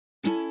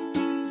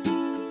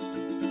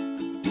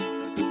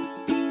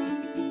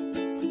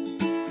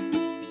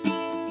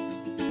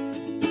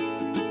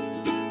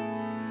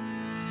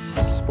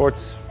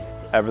Sport's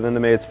everything to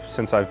me. It's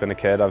since I've been a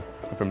kid. I've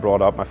been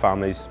brought up. My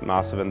family's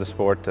massive into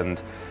sport,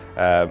 and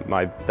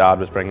my dad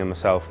was bringing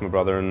myself, my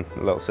brother, and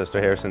my little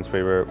sister here since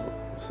we were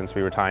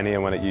tiny,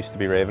 and when it used to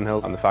be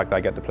Ravenhill. And the fact that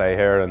I get to play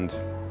here and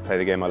play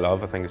the game I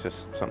love, I think it's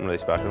just something really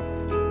special.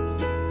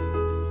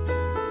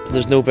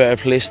 There's no better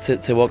place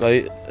to walk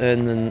out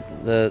in than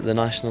the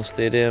National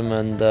Stadium,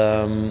 and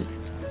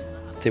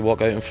to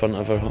walk out in front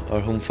of our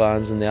home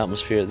fans and the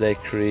atmosphere that they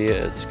create.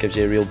 It just gives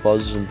you a real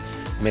buzz and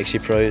makes you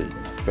proud,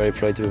 very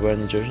proud to be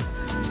wearing the jersey.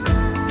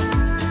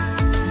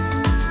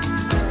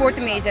 Sport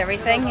to me is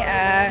everything.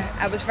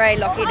 I was very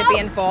lucky to be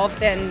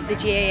involved in the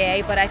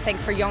GAA, but I think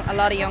for a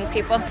lot of young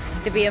people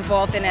to be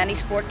involved in any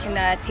sport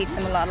can teach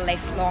them a lot of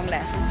lifelong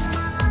lessons.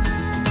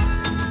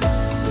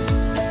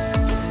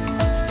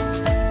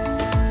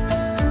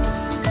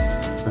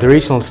 The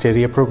Regional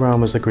Stadia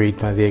Programme was agreed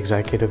by the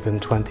Executive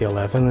in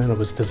 2011, and it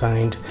was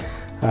designed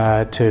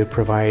to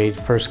provide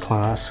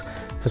first-class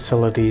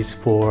facilities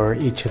for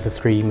each of the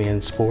three main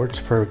sports,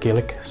 for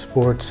Gaelic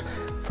sports,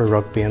 for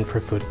rugby and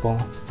for football.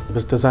 It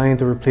was designed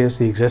to replace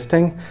the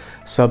existing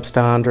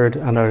substandard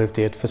and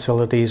out-of-date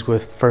facilities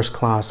with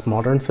first-class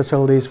modern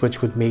facilities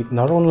which would meet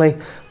not only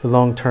the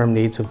long-term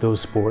needs of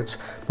those sports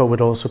but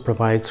would also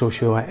provide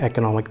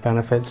socio-economic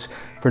benefits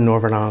for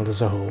Northern Ireland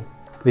as a whole.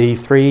 The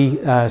three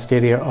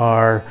stadia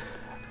are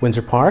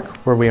Windsor Park,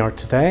 where we are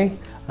today,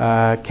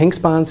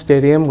 Kingspan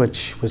Stadium,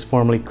 which was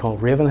formerly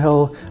called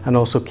Ravenhill, and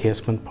also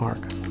Casement Park.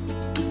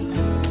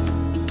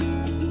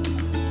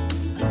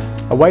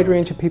 A wide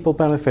range of people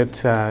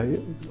benefit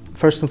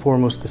first and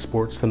foremost the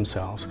sports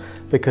themselves,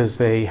 because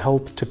they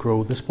help to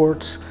grow the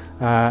sports.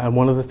 And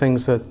one of the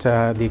things that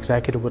the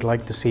Executive would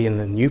like to see in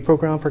the new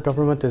programme for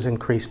government is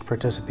increased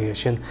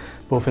participation,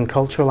 both in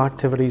cultural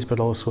activities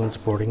but also in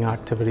sporting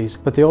activities.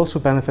 But they also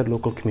benefit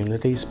local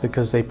communities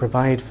because they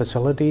provide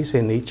facilities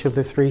in each of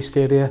the three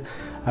stadia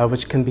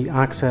which can be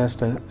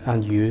accessed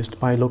and used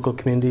by local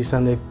communities,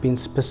 and they've been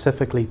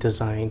specifically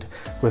designed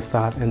with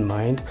that in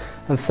mind.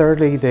 And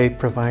thirdly, they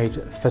provide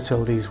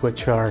facilities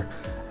which are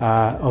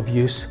of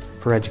use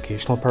for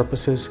educational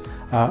purposes.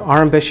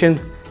 Our ambition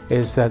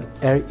is that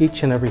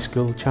each and every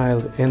school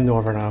child in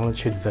Northern Ireland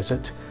should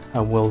visit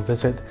and will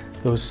visit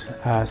those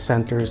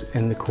centres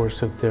in the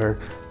course of their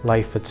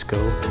life at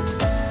school.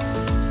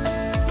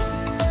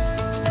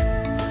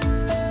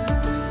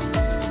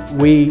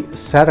 We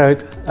set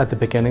out at the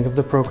beginning of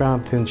the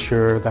programme to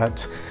ensure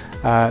that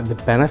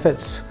the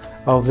benefits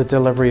of the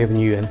delivery of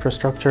new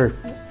infrastructure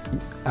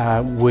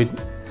would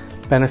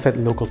benefit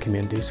local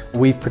communities.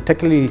 We've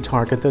particularly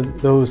targeted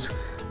those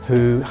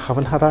who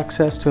haven't had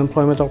access to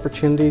employment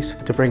opportunities,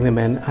 to bring them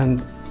in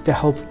and to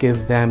help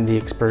give them the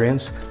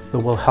experience that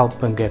will help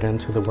them get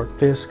into the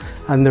workplace.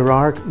 And there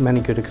are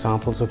many good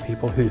examples of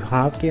people who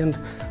have gained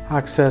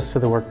access to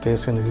the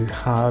workplace and who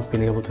have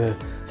been able to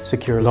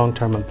secure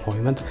long-term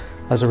employment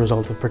as a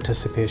result of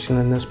participation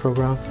in this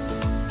programme.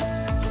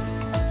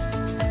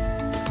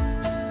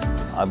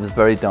 I was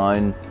very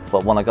down,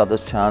 but when I got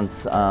this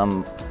chance,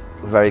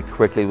 very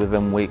quickly,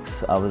 within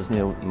weeks, I was,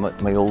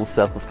 my old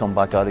self has come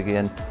back out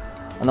again.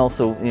 And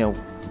also,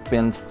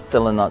 being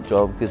still in that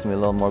job gives me a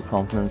little more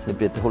confidence to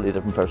be a totally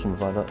different person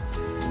without it.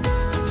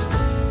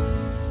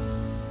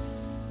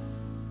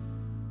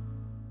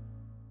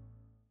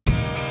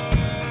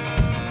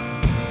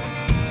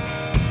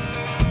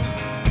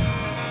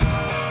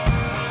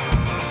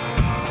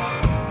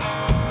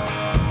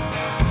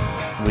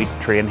 We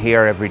train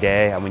here every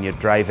day, and when you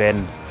drive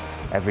in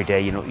every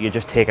day, you're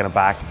just taken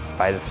aback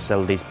by the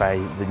facilities, by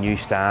the new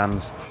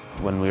stands.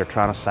 When we were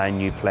trying to sign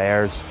new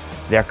players,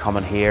 they're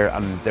coming here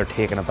and they're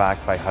taken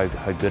aback by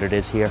how good it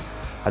is here.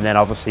 And then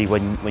obviously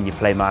when you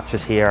play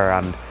matches here,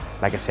 and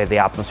like I said, the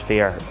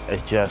atmosphere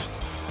is just,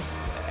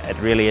 it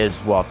really is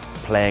what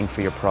playing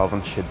for your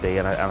province should be,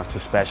 and it's a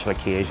special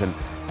occasion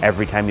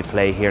every time you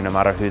play here, no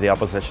matter who the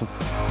opposition.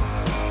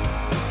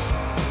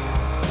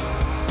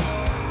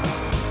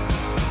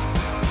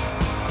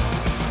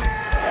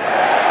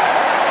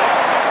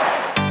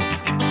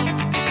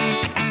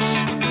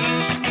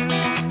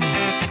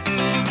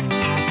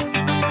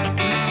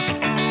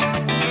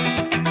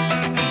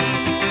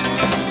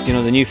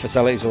 The new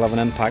facilities will have an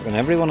impact on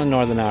everyone in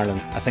Northern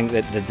Ireland. I think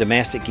that the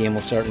domestic game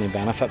will certainly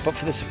benefit, but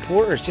for the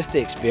supporters, just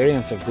the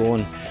experience of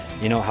going,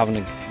 having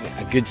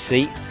a good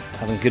seat,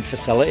 having good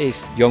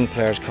facilities. Young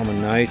players coming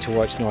now to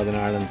watch Northern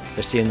Ireland,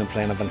 they're seeing them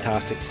playing a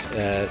fantastic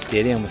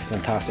stadium with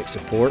fantastic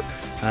support,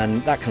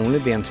 and that can only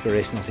be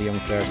inspirational to young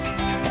players.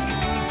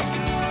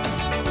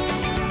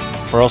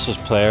 For us as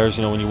players,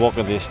 when you walk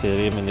into the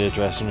stadium, in the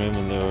dressing room,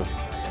 and they're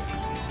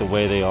the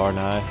way they are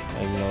now,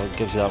 and it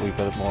gives you that wee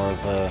bit more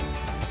of a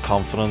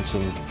confidence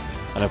and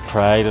a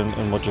pride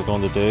in what you're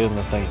going to do. And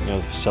I think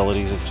the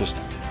facilities have just,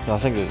 I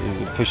think it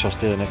will push us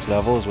to the next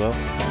level as well.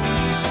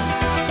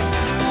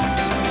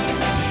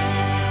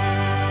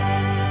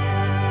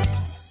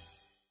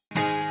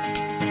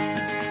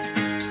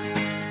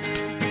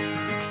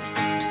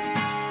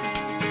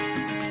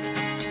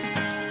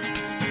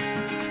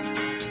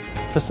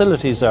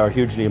 Facilities are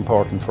hugely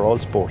important for all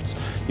sports.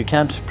 You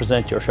can't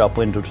present your shop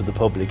window to the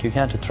public, you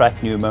can't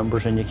attract new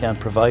members, and you can't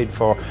provide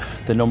for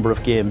the number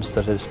of games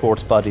that a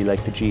sports body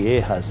like the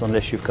GAA has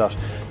unless you've got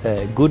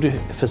good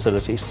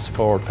facilities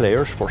for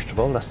players, first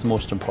of all, that's the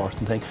most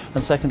important thing,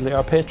 and secondly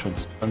our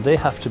patrons. And they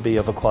have to be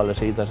of a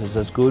quality that is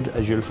as good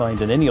as you'll find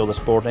in any other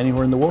sport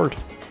anywhere in the world.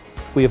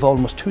 We have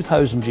almost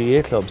 2,000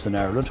 GAA clubs in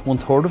Ireland,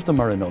 1/3 of them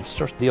are in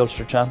Ulster. The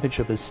Ulster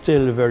Championship is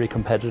still a very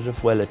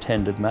competitive,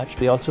 well-attended match.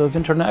 We also have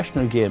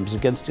international games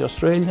against the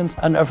Australians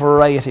and a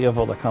variety of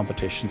other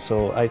competitions,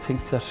 so I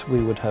think that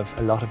we would have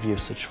a lot of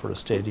usage for a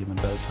stadium in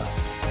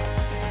Belfast.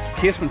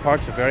 Casement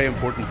Park's a very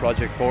important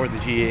project for the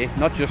GAA,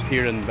 not just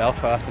here in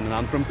Belfast and in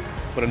Antrim,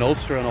 but in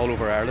Ulster and all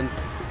over Ireland.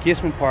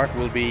 Casement Park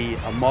will be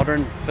a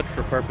modern,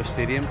 fit-for-purpose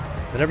stadium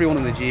that everyone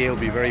in the GAA will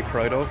be very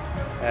proud of.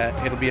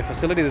 It'll be a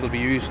facility that will be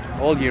used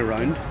all year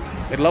round.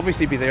 It'll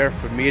obviously be there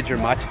for major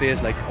match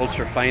days like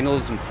Ulster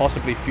finals and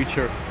possibly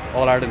future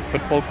All-Ireland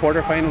football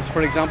quarter-finals,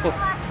 for example.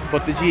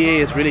 But the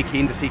GAA is really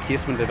keen to see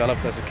Casement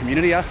developed as a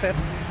community asset,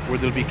 where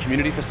there'll be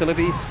community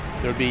facilities,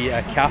 there'll be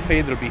a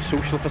cafe, there'll be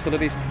social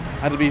facilities,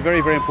 and it'll be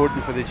very, very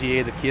important for the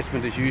GAA that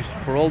Casement is used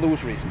for all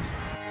those reasons.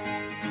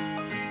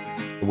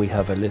 We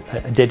have a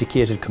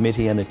dedicated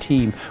committee and a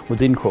team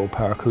within Croke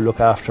Park who look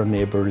after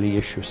neighbourly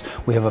issues.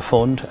 We have a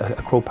fund,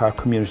 a Croke Park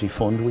Community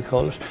Fund we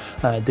call it.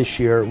 This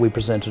year we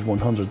presented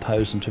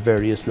 100,000 to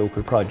various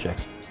local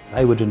projects.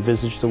 I would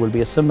envisage there will be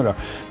a similar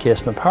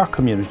Casement Park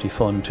Community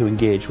Fund to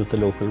engage with the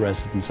local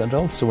residents, and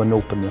also an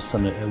openness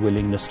and a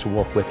willingness to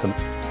work with them.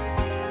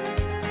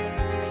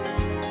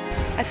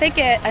 I think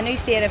a new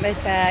stadium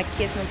at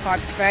Casement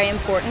Park is very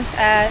important.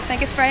 I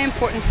think it's very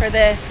important for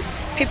the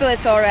people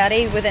that's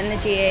already within the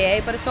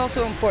GAA, but it's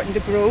also important to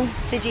grow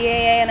the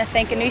GAA, and I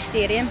think a new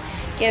stadium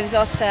gives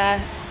us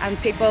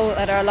and people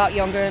that are a lot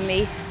younger than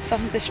me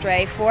something to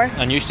strive for.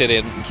 A new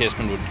stadium in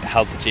Casement would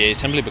help the GAA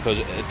simply because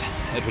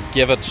it would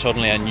give it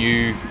suddenly a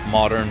new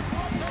modern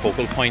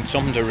focal point,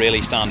 something to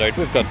really stand out.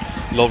 We've got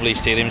lovely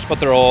stadiums, but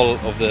they're all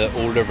of the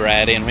older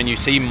variety, and when you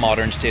see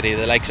modern stadia,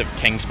 the likes of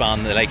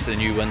Kingspan, the likes of the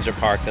new Windsor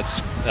Park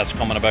that's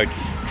coming about,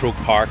 Croke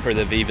Park or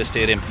the Viva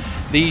Stadium,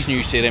 these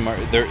new stadium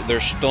they're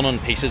stunning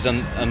pieces,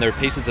 and they're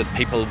pieces that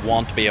people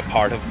want to be a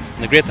part of.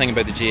 And the great thing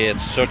about the GAA,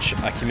 it's such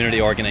a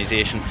community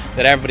organisation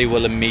that everybody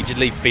will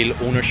immediately feel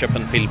ownership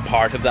and feel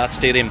part of that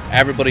stadium.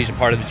 Everybody's a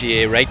part of the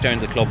GAA right down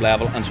to the club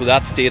level, and so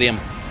that stadium,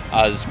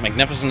 as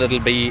magnificent it'll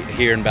be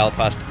here in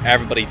Belfast,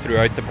 everybody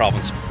throughout the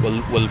province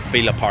will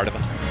feel a part of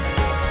it.